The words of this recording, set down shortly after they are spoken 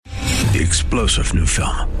The explosive new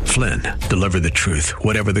film, Flynn, deliver the truth,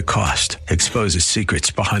 whatever the cost, exposes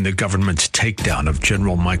secrets behind the government's takedown of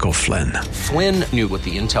General Michael Flynn. Flynn knew what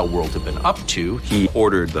the intel world had been up to. He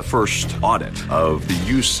ordered the first audit of the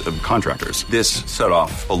use of contractors. This set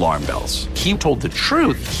off alarm bells. He told the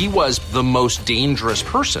truth. He was the most dangerous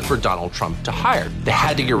person for Donald Trump to hire. They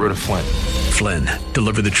had to get rid of Flynn. Flynn,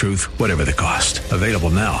 deliver the truth, whatever the cost. Available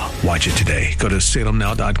now. Watch it today. Go to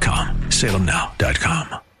salemnow.com.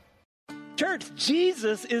 salemnow.com. Church,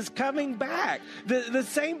 Jesus is coming back. The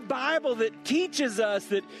same Bible that teaches us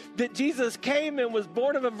that Jesus came and was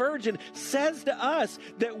born of a virgin says to us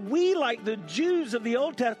that we, like the Jews of the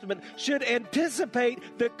Old Testament, should anticipate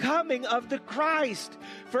the coming of the Christ.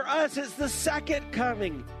 For us, it's the second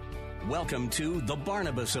coming. Welcome to The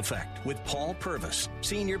Barnabas Effect with Paul Purvis,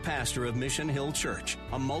 Senior Pastor of Mission Hill Church,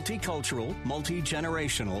 a multicultural,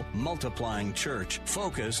 multi-generational, multiplying church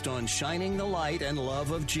focused on shining the light and love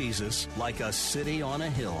of Jesus like a city on a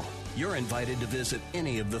hill. You're invited to visit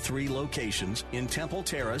any of the 3 locations in Temple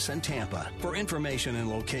Terrace and Tampa. For information and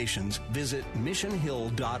locations, visit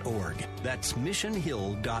missionhill.org. That's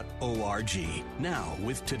missionhill.org. Now,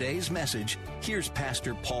 with today's message, here's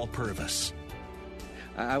Pastor Paul Purvis.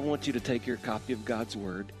 I want you to take your copy of God's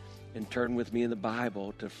Word and turn with me in the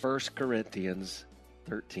Bible to 1 Corinthians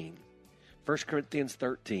 13. 1 Corinthians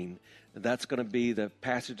 13, that's going to be the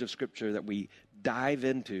passage of Scripture that we dive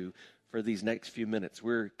into for these next few minutes.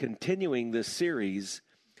 We're continuing this series,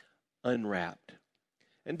 Unwrapped.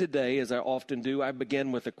 And today, as I often do, I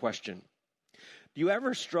begin with a question. Do you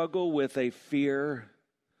ever struggle with a fear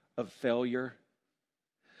of failure?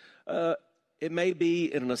 It may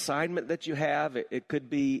be in an assignment that you have. It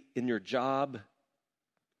could be in your job,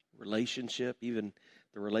 relationship, even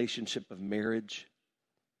the relationship of marriage,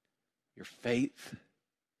 your faith.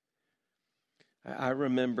 I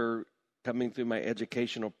remember coming through my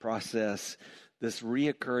educational process, this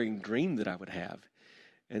reoccurring dream that I would have.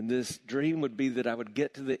 And this dream would be that I would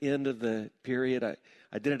get to the end of the period. I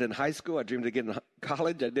did it in high school. I dreamed it again in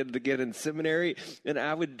college. I did it again in seminary. And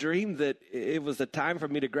I would dream that it was the time for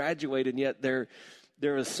me to graduate, and yet there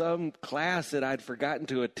was some class that I'd forgotten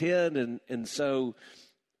to attend. And so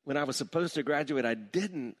when I was supposed to graduate, I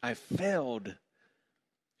didn't. I failed.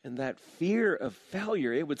 And that fear of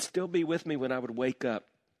failure, it would still be with me when I would wake up.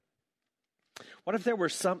 What if there were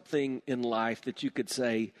something in life that you could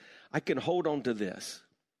say, I can hold on to this?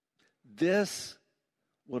 This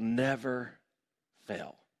will never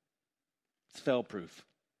fail. It's fail-proof.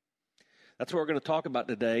 That's what we're going to talk about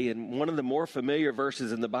today. And one of the more familiar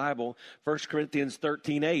verses in the Bible, 1 Corinthians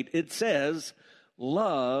 13:8, it says,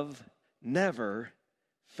 love never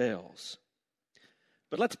fails.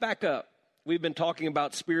 But let's back up. We've been talking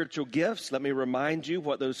about spiritual gifts. Let me remind you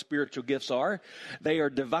what those spiritual gifts are. They are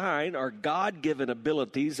divine or God-given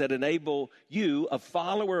abilities that enable you, a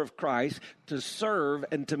follower of Christ, to serve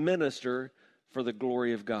and to minister for the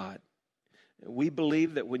glory of God. We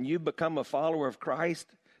believe that when you become a follower of Christ,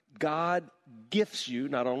 God gifts you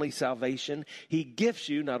not only salvation, He gifts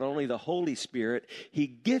you not only the Holy Spirit, He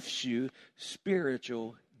gifts you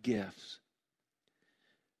spiritual gifts.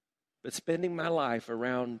 But spending my life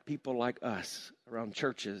around people like us, around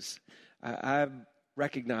churches, I've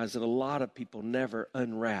recognized that a lot of people never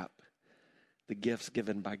unwrap the gifts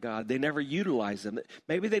given by God. They never utilize them.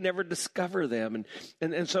 Maybe they never discover them.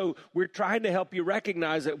 And so we're trying to help you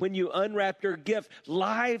recognize that when you unwrap your gift,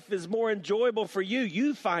 life is more enjoyable for you.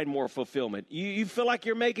 You find more fulfillment. You feel like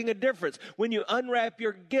you're making a difference. When you unwrap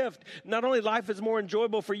your gift, not only life is more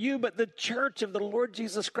enjoyable for you, but the church of the Lord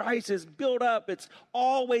Jesus Christ is built up. It's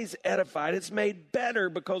always edified. It's made better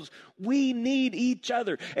because we need each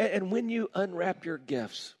other. And when you unwrap your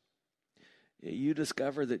gifts, you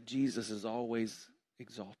discover that Jesus is always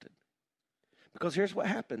exalted. Because here's what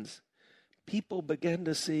happens. People begin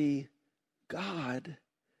to see God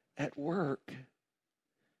at work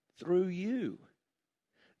through you.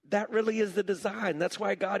 That really is the design. That's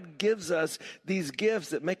why God gives us these gifts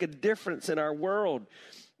that make a difference in our world.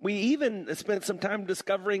 We even spent some time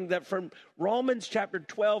discovering that from Romans chapter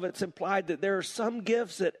 12, it's implied that there are some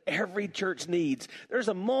gifts that every church needs. There's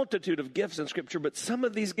a multitude of gifts in Scripture, but some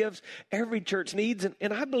of these gifts every church needs.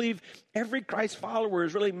 And I believe every Christ follower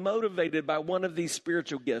is really motivated by one of these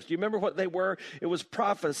spiritual gifts. Do you remember what they were? It was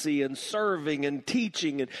prophecy and serving and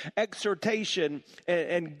teaching and exhortation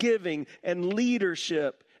and giving and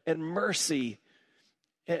leadership and mercy.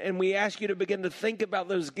 And we ask you to begin to think about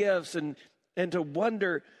those gifts and to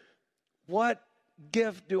wonder, what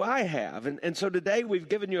gift do I have? And so today we've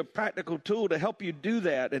given you a practical tool to help you do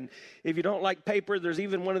that. And if you don't like paper, there's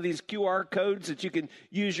even one of these QR codes that you can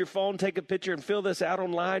use your phone, take a picture, and fill this out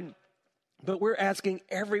online. But we're asking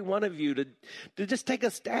every one of you to just take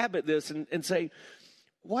a stab at this and say,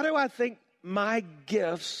 what do I think my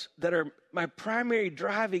gifts that are my primary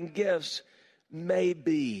driving gifts may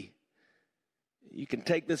be? You can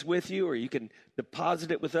take this with you, or you can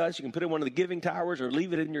deposit it with us. You can put it in one of the giving towers or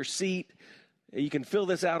leave it in your seat. You can fill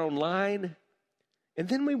this out online. And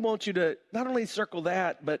then we want you to not only circle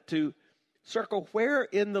that, but to circle where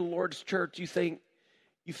in the Lord's church you think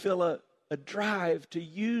you feel a drive to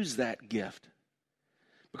use that gift.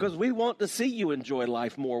 Because we want to see you enjoy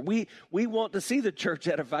life more. We want to see the church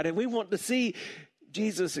edified, and we want to see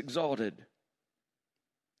Jesus exalted.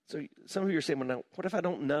 So some of you are saying, well, now, what if I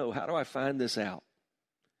don't know? How do I find this out?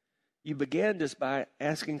 You began just by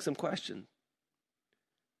asking some questions.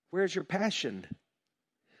 Where's your passion?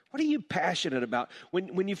 What are you passionate about?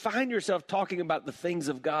 When you find yourself talking about the things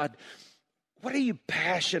of God, what are you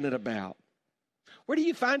passionate about? Where do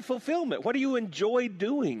you find fulfillment? What do you enjoy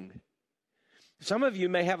doing? Some of you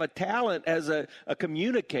may have a talent as a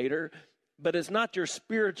communicator, but it's not your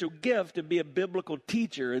spiritual gift to be a biblical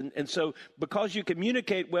teacher. And so because you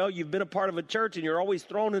communicate well, you've been a part of a church and you're always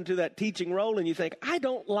thrown into that teaching role and you think, I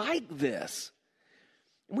don't like this.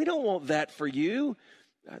 We don't want that for you.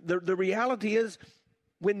 The reality is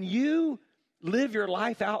when you live your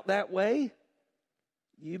life out that way,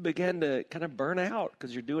 you begin to kind of burn out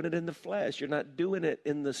because you're doing it in the flesh. You're not doing it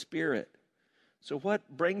in the spirit. So what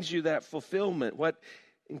brings you that fulfillment? What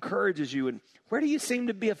encourages you? And where do you seem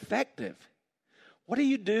to be effective? What do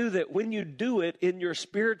you do that when you do it in your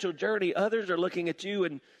spiritual journey, others are looking at you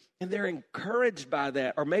and they're encouraged by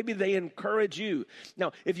that, or maybe they encourage you?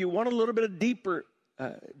 Now, if you want a little bit of deeper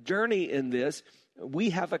journey in this,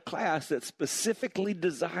 we have a class that's specifically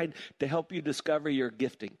designed to help you discover your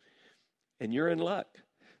gifting. And you're in luck,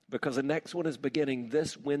 because the next one is beginning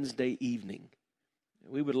this Wednesday evening.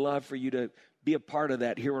 We would love for you to be a part of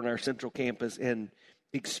that here on our central campus and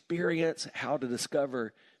experience how to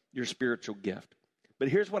discover your spiritual gift. But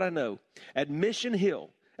here's what I know. At Mission Hill,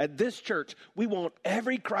 at this church, we want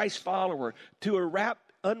every Christ follower to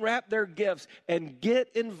unwrap their gifts and get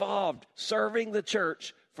involved serving the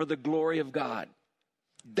church for the glory of God.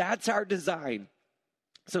 That's our design.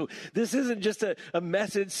 So this isn't just a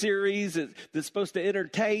message series that's supposed to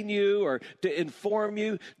entertain you or to inform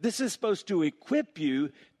you. This is supposed to equip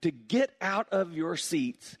you to get out of your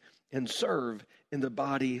seats and serve in the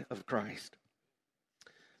body of Christ.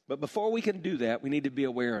 But before we can do that, we need to be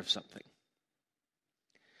aware of something.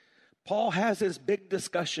 Paul has this big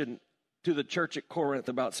discussion to the church at Corinth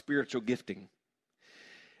about spiritual gifting.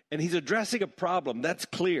 And he's addressing a problem, that's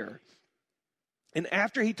clear. And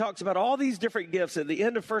after he talks about all these different gifts at the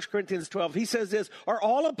end of 1 Corinthians 12, he says this: are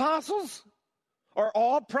all apostles? Are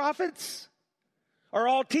all prophets? Are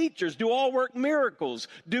all teachers? Do all work miracles?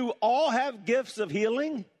 Do all have gifts of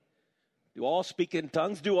healing? Do all speak in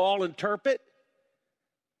tongues? Do all interpret?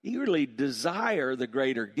 Eagerly desire the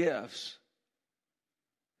greater gifts.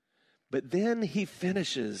 But then he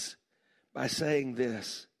finishes by saying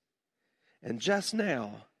this: and just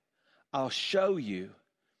now I'll show you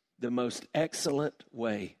the most excellent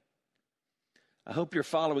way. I hope you're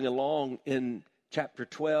following along in chapter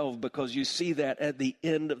 12, because you see that at the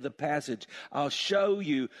end of the passage. I'll show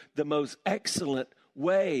you the most excellent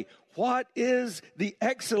way. What is the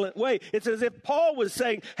excellent way? It's as if Paul was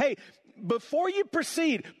saying, hey, before you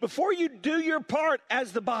proceed, before you do your part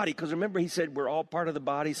as the body, because remember he said we're all part of the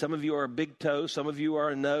body. Some of you are a big toe, some of you are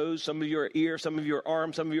a nose, some of you are ear, some of you are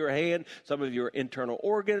arm, some of you are hand, some of you are internal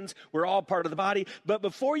organs. We're all part of the body. But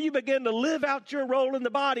before you begin to live out your role in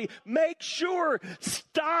the body, make sure,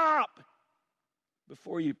 stop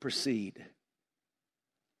before you proceed.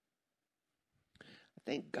 I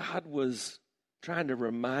think God was trying to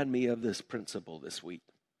remind me of this principle this week.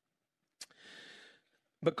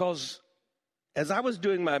 Because as I was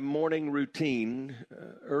doing my morning routine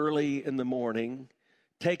early in the morning,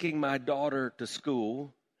 taking my daughter to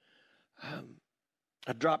school,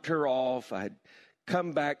 I dropped her off. I'd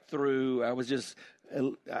come back through. I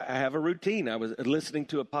have a routine. I was listening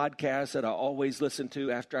to a podcast that I always listen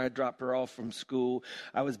to after I dropped her off from school.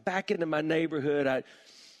 I was back into my neighborhood.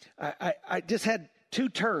 I just had 2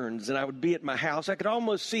 turns and I would be at my house. I could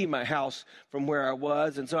almost see my house from where I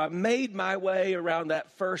was. And so I made my way around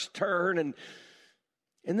that first turn,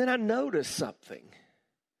 and then I noticed something.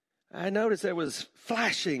 I noticed there was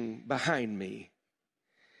flashing behind me.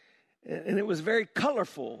 And it was very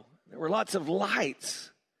colorful. There were lots of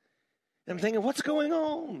lights. And I'm thinking, what's going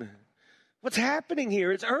on? What's happening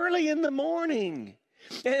here? It's early in the morning.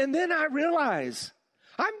 And then I realize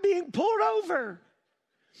I'm being pulled over.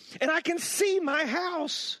 And I can see my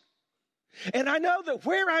house. And I know that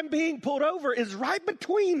where I'm being pulled over is right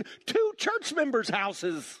between two church members'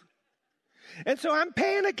 houses. And so I'm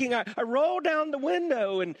panicking. I roll down the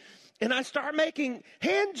window and I start making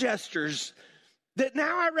hand gestures that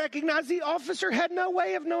now I recognize the officer had no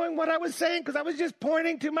way of knowing what I was saying because I was just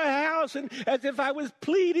pointing to my house and as if I was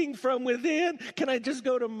pleading from within, can I just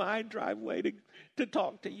go to my driveway to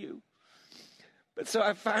talk to you? But so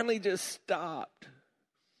I finally just stopped.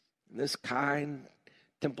 And this kind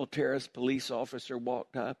Temple Terrace police officer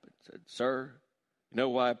walked up and said, "Sir, you know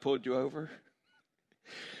why I pulled you over?"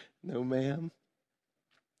 "No, ma'am."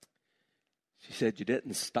 She said, "You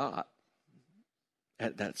didn't stop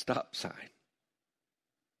at that stop sign."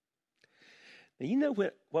 Now, you know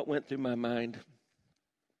what went through my mind?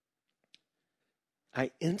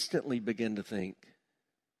 I instantly began to think,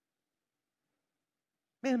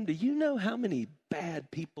 "Ma'am, do you know how many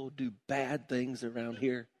bad people do bad things around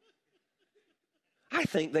here? I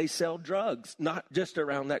think they sell drugs, not just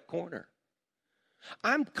around that corner.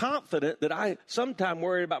 I'm confident that I sometime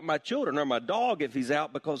worry about my children or my dog if he's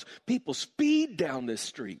out because people speed down this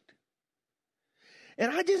street. And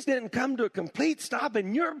I just didn't come to a complete stop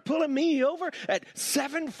and you're pulling me over at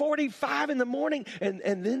 7:45 in the morning." And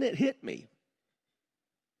then it hit me.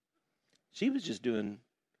 She was just doing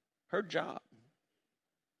her job.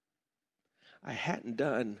 I hadn't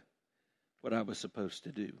done what I was supposed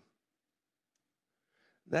to do.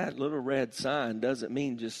 That little red sign doesn't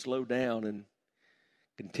mean just slow down and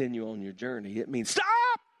continue on your journey. It means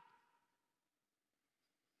stop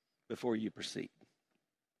before you proceed.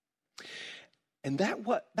 And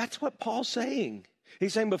that's what Paul's saying.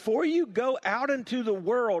 He's saying before you go out into the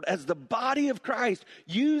world as the body of Christ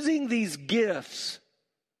using these gifts,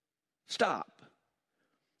 stop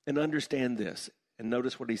and understand this. And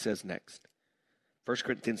notice what he says next. 1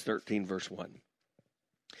 Corinthians 13, verse 1.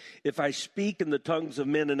 "If I speak in the tongues of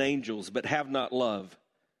men and angels, but have not love,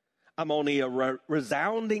 I'm only a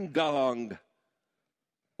resounding gong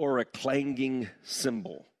or a clanging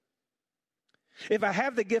cymbal. If I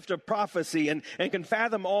have the gift of prophecy and can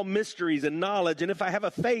fathom all mysteries and knowledge, and if I have a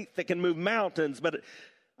faith that can move mountains, but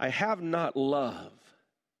I have not love,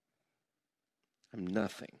 I'm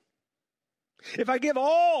nothing. If I give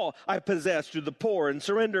all I possess to the poor and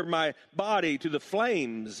surrender my body to the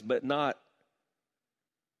flames, but not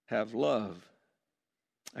have love,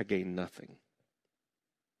 I gain nothing.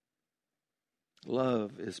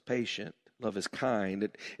 Love is patient. Love is kind.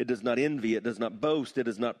 It does not envy. It does not boast. It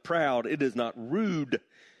is not proud. It is not rude.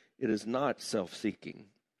 It is not self-seeking.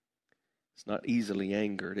 It's not easily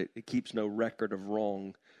angered. It keeps no record of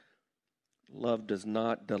wrong. Love does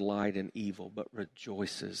not delight in evil, but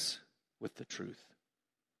rejoices with the truth.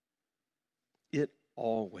 It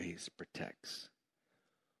always protects,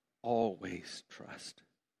 always trusts,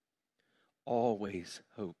 always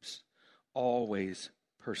hopes, always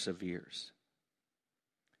perseveres.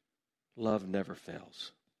 Love never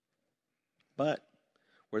fails. But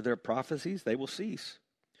where there are prophecies, they will cease.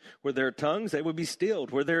 Where there are tongues, they will be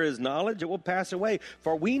stilled. Where there is knowledge, it will pass away.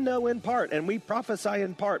 For we know in part, and we prophesy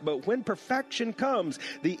in part. But when perfection comes,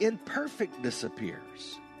 the imperfect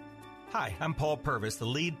disappears. Hi, I'm Paul Purvis, the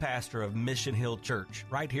lead pastor of Mission Hill Church,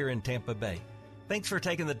 right here in Tampa Bay. Thanks for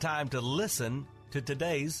taking the time to listen to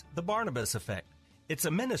today's The Barnabas Effect. It's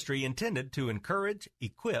a ministry intended to encourage,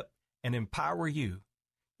 equip, and empower you.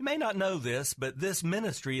 You may not know this, but this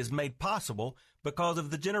ministry is made possible because of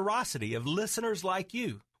the generosity of listeners like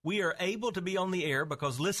you. We are able to be on the air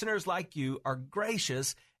because listeners like you are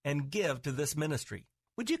gracious and give to this ministry.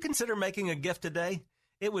 Would you consider making a gift today?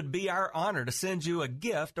 It would be our honor to send you a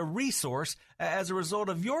gift, a resource, as a result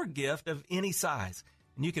of your gift of any size.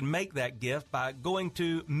 And you can make that gift by going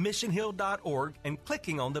to missionhill.org and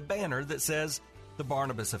clicking on the banner that says The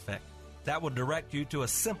Barnabas Effect. That will direct you to a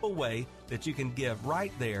simple way that you can give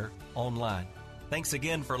right there online. Thanks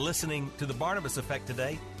again for listening to The Barnabas Effect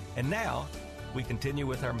today. And now, we continue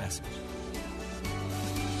with our message.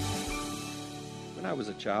 When I was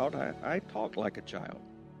a child, I talked like a child.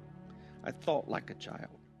 I thought like a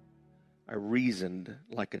child. I reasoned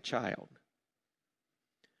like a child.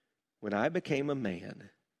 When I became a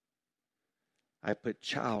man, I put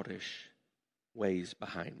childish ways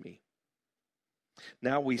behind me.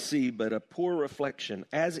 Now we see but a poor reflection,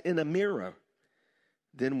 as in a mirror.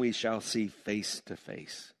 Then we shall see face to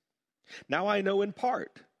face. Now I know in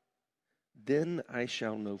part. Then I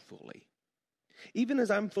shall know fully, even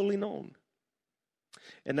as I'm fully known.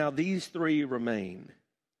 And now these three remain: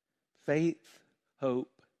 faith,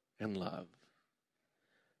 hope, and love.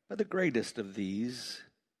 But the greatest of these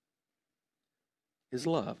is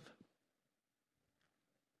love.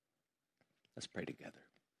 Let's pray together.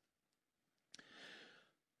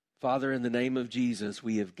 Father, in the name of Jesus,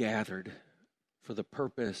 we have gathered for the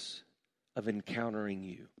purpose of encountering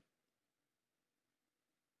you.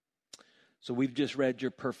 So we've just read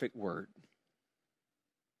your perfect word.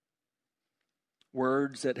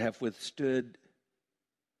 Words that have withstood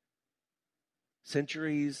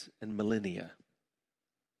centuries and millennia.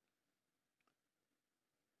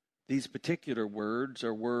 These particular words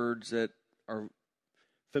are words that are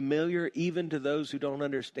familiar even to those who don't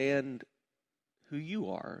understand who you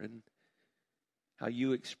are and how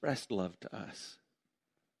you expressed love to us.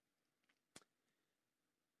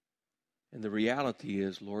 And the reality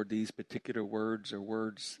is, Lord, these particular words are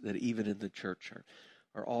words that even in the church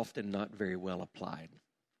are often not very well applied.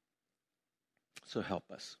 So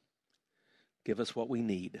help us. Give us what we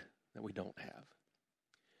need that we don't have.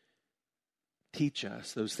 Teach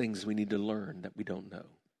us those things we need to learn that we don't know.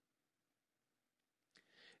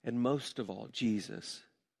 And most of all, Jesus,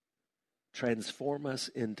 transform us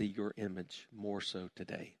into your image more so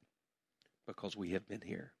today because we have been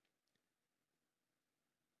here.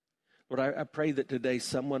 Lord, I pray that today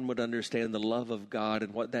someone would understand the love of God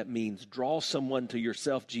and what that means. Draw someone to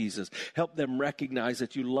yourself, Jesus. Help them recognize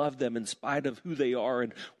that you love them in spite of who they are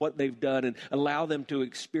and what they've done, and allow them to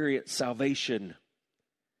experience salvation.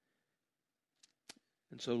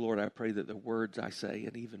 And so, Lord, I pray that the words I say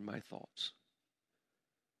and even my thoughts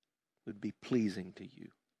would be pleasing to you.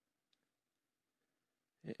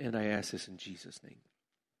 And I ask this in Jesus' name.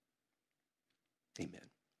 Amen.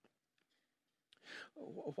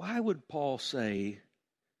 Why would Paul say,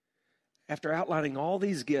 after outlining all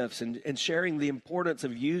these gifts and sharing the importance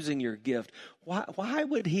of using your gift, why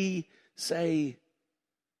would he say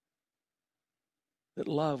that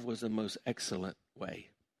love was the most excellent way?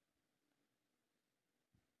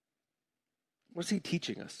 What's he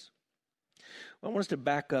teaching us? Well, I want us to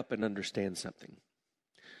back up and understand something.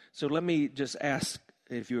 So let me just ask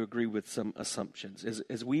if you agree with some assumptions.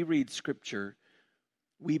 As we read Scripture,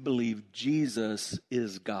 we believe Jesus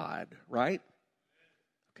is God, right?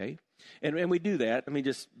 Okay. And we do that. Let me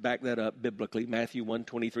just back that up biblically. Matthew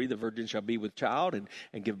 1:23, the virgin shall be with child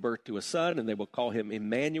and give birth to a son, and they will call him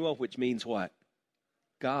Emmanuel, which means what?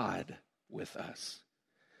 God with us.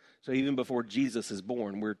 So even before Jesus is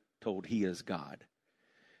born, we're told he is God.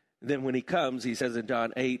 Then when he comes, he says in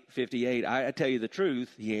John 8:58, I tell you the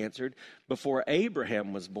truth, he answered, before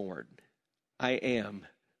Abraham was born, I am.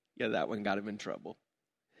 Yeah, that one got him in trouble.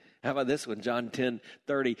 How about this one? John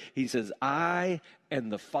 10:30, he says, I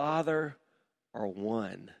and the Father are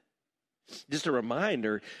one. Just a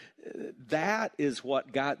reminder, that is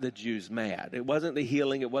what got the Jews mad. It wasn't the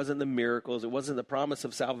healing, it wasn't the miracles, it wasn't the promise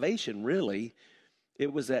of salvation, really.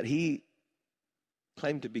 It was that he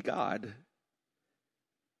claimed to be God,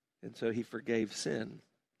 and so he forgave sin.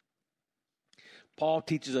 Paul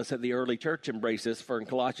teaches us that the early church embraced this, for in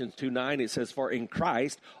Colossians 2:9 it says, for in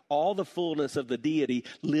Christ all the fullness of the deity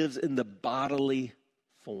lives in the bodily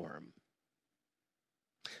form.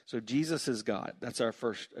 So Jesus is God. That's our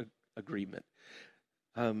first agreement.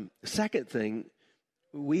 Second thing,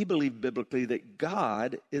 we believe biblically that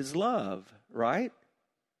God is love, right?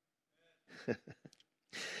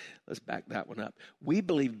 Let's back that one up. We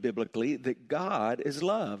believe biblically that God is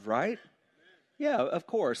love, right? Yeah, of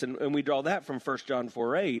course. And we draw that from 1 John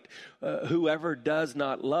 4:8. Whoever does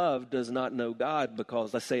not love does not know God,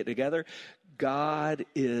 because, let's say it together, God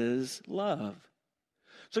is love.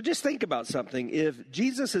 So just think about something. If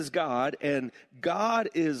Jesus is God and God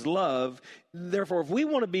is love, therefore if we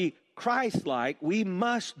want to be Christ-like, we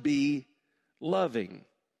must be loving.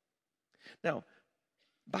 Now,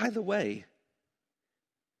 by the way,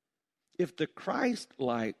 if the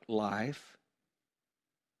Christ-like life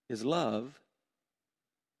is love,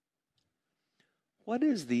 what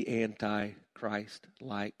is the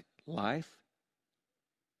anti-Christ-like life?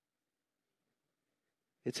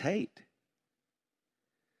 It's hate.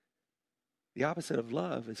 The opposite of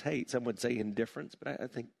love is hate. Some would say indifference, but I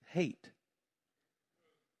think hate.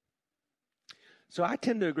 So I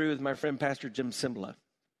tend to agree with my friend Pastor Jim Cymbala.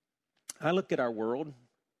 I look at our world,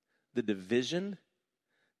 the division,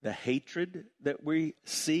 the hatred that we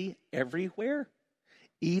see everywhere,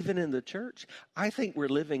 even in the church. I think we're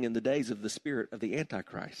living in the days of the spirit of the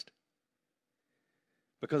Antichrist,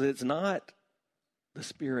 because it's not the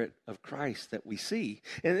Spirit of Christ that we see.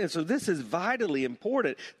 And so this is vitally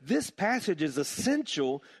important. This passage is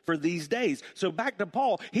essential for these days. So back to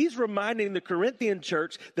Paul, he's reminding the Corinthian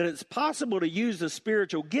church that it's possible to use the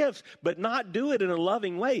spiritual gifts, but not do it in a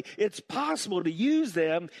loving way. It's possible to use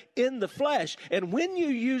them in the flesh. And when you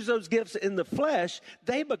use those gifts in the flesh,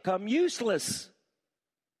 they become useless.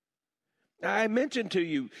 I mentioned to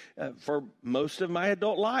you for most of my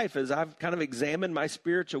adult life, as I've kind of examined my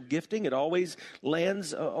spiritual gifting, it always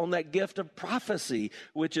lands on that gift of prophecy,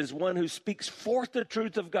 which is one who speaks forth the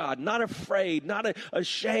truth of God, not afraid, not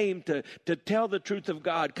ashamed to tell the truth of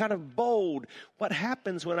God, kind of bold. What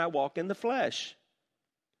happens when I walk in the flesh?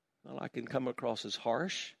 Well, I can come across as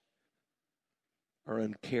harsh or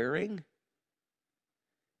uncaring.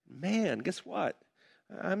 Man, guess what?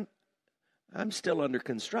 I'm still under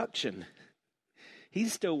construction.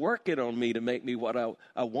 He's still working on me to make me what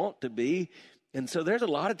I want to be. And so there's a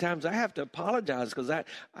lot of times I have to apologize because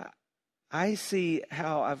I see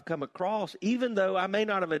how I've come across, even though I may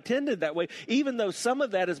not have intended that way, even though some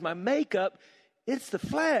of that is my makeup, it's the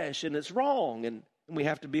flesh and it's wrong. And we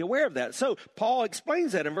have to be aware of that. So Paul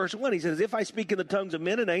explains that in verse 1. He says, if I speak in the tongues of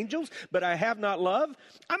men and angels, but I have not love,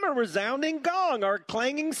 I'm a resounding gong or a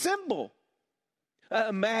clanging cymbal.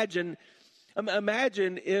 Imagine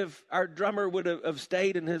if our drummer would have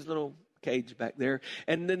stayed in his little cage back there,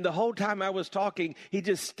 and then the whole time I was talking, he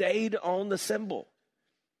just stayed on the cymbal,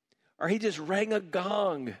 or he just rang a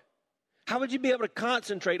gong. How would you be able to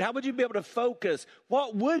concentrate? How would you be able to focus?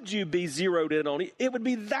 What would you be zeroed in on? It would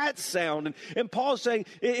be that sound. And Paul's saying,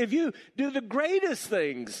 if you do the greatest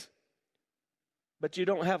things, but you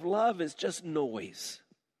don't have love, it's just noise.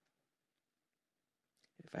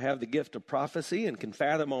 If I have the gift of prophecy and can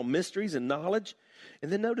fathom all mysteries and knowledge, and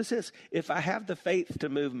then notice this, if I have the faith to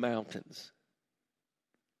move mountains,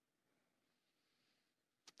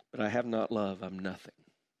 but I have not love, I'm nothing.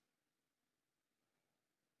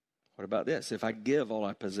 What about this? If I give all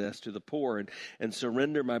I possess to the poor and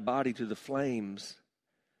surrender my body to the flames,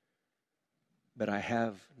 but I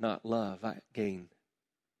have not love, I gain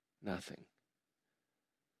nothing.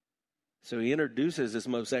 So he introduces this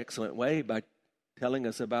most excellent way by telling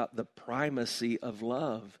us about the primacy of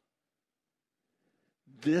love.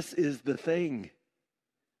 This is the thing.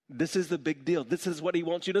 This is the big deal. This is what he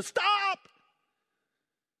wants you to stop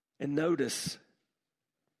and notice.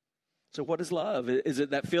 So what is love? Is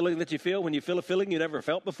it that feeling that you feel when you feel a feeling you never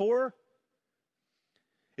felt before?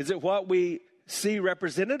 Is it what we see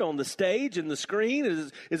represented on the stage and the screen?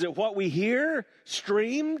 Is it what we hear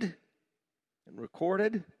streamed and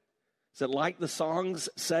recorded? Is it like the songs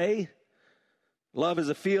say? Love is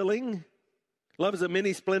a feeling. Love is a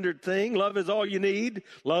many-splendored thing. Love is all you need.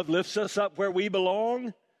 Love lifts us up where we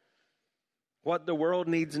belong. What the world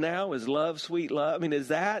needs now is love, sweet love. I mean, is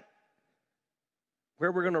that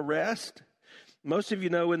where we're going to rest? Most of you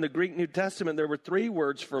know in the Greek New Testament there were 3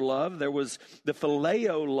 words for love. There was the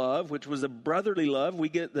phileo love, which was a brotherly love. We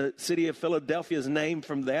get the city of Philadelphia's name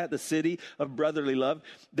from that, the city of brotherly love.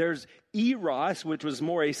 There's eros, which was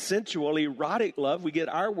more a sensual, erotic love. We get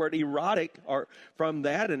our word erotic from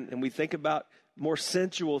that, and we think about more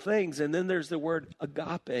sensual things. And then there's the word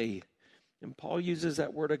agape. And Paul uses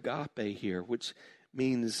that word agape here, which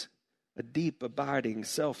means a deep, abiding,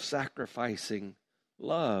 self-sacrificing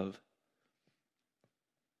love.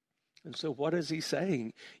 And so what is he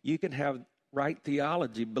saying? You can have right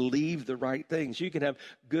theology, believe the right things. You can have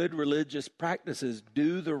good religious practices,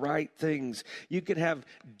 do the right things. You can have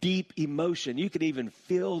deep emotion. You can even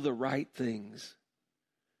feel the right things.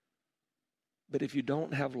 But if you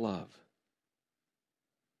don't have love,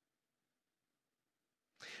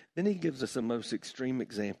 then he gives us the most extreme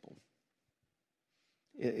example.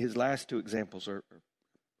 His last 2 examples are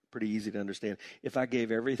pretty easy to understand. If I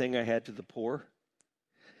gave everything I had to the poor,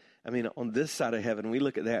 I mean, on this side of heaven, we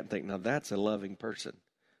look at that and think, now that's a loving person.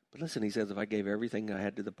 But listen, he says, if I gave everything I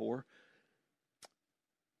had to the poor,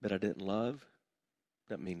 but I didn't love,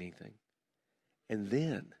 doesn't mean anything. And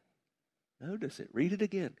then, notice it, read it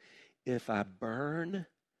again. If I burn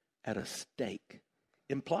at a stake,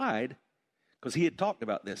 implied, because he had talked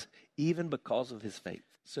about this, even because of his faith.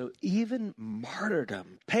 So even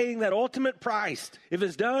martyrdom, paying that ultimate price, if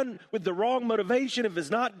it's done with the wrong motivation, if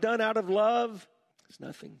it's not done out of love, it's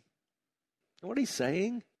nothing. What he's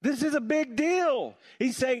saying, this is a big deal.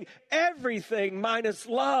 He's saying everything minus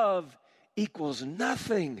love equals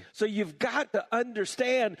nothing. So you've got to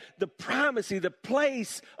understand the primacy, the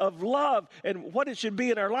place of love and what it should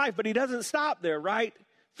be in our life. But he doesn't stop there, right?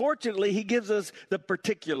 Fortunately, he gives us the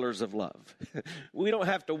particulars of love. We don't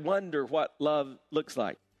have to wonder what love looks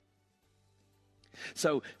like.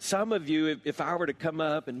 So some of you, if I were to come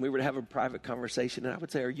up and we were to have a private conversation, and I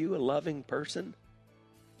would say, are you a loving person?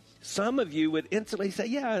 Some of you would instantly say,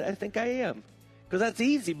 yeah, I think I am. Because that's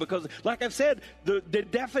easy, because like I've said, the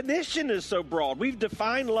definition is so broad. We've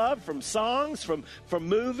defined love from songs, from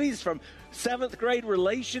movies, from 7th grade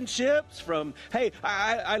relationships, from, hey,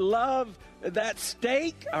 I love that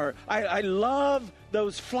steak, or I love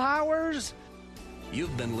those flowers.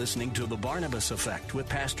 You've been listening to The Barnabas Effect with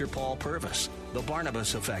Pastor Paul Purvis. The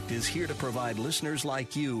Barnabas Effect is here to provide listeners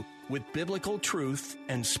like you with biblical truth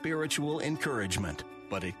and spiritual encouragement.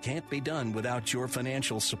 But it can't be done without your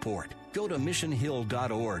financial support. Go to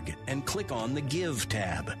missionhill.org and click on the Give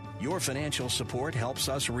tab. Your financial support helps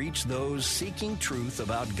us reach those seeking truth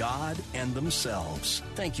about God and themselves.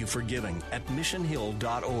 Thank you for giving at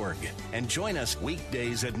missionhill.org. And join us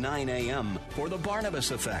weekdays at 9 a.m. for The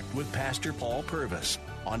Barnabas Effect with Pastor Paul Purvis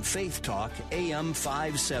on Faith Talk AM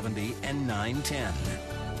 570 and 910.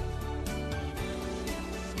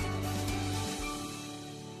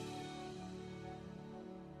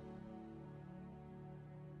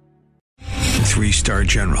 Three-star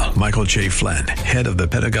General Michael J. Flynn, head of the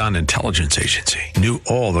Pentagon Intelligence Agency, knew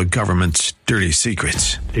all the government's dirty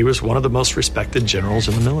secrets. He was one of the most respected generals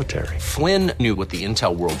in the military. Flynn knew what the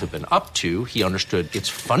intel world had been up to. He understood its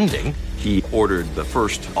funding. He ordered the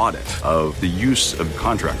first audit of the use of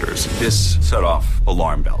contractors. This set off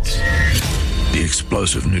alarm bells. The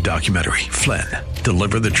explosive new documentary, Flynn,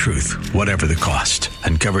 Deliver the Truth, Whatever the Cost,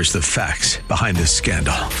 uncovers the facts behind this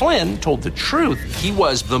scandal. Flynn told the truth. He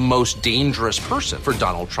was the most dangerous person for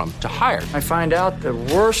Donald Trump to hire. I find out the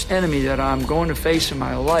worst enemy that I'm going to face in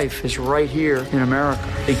my life is right here in America.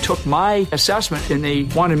 They took my assessment and they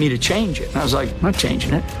wanted me to change it. And I was like, I'm not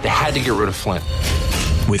changing it. They had to get rid of Flynn.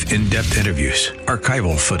 With in-depth interviews,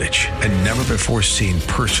 archival footage, and never-before-seen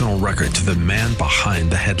personal records of the man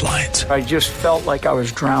behind the headlines. I just felt like I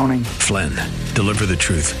was drowning. Flynn, Deliver the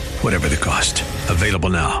Truth, Whatever the Cost. Available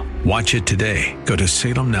now. Watch it today. Go to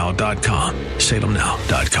salemnow.com.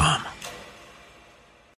 salemnow.com.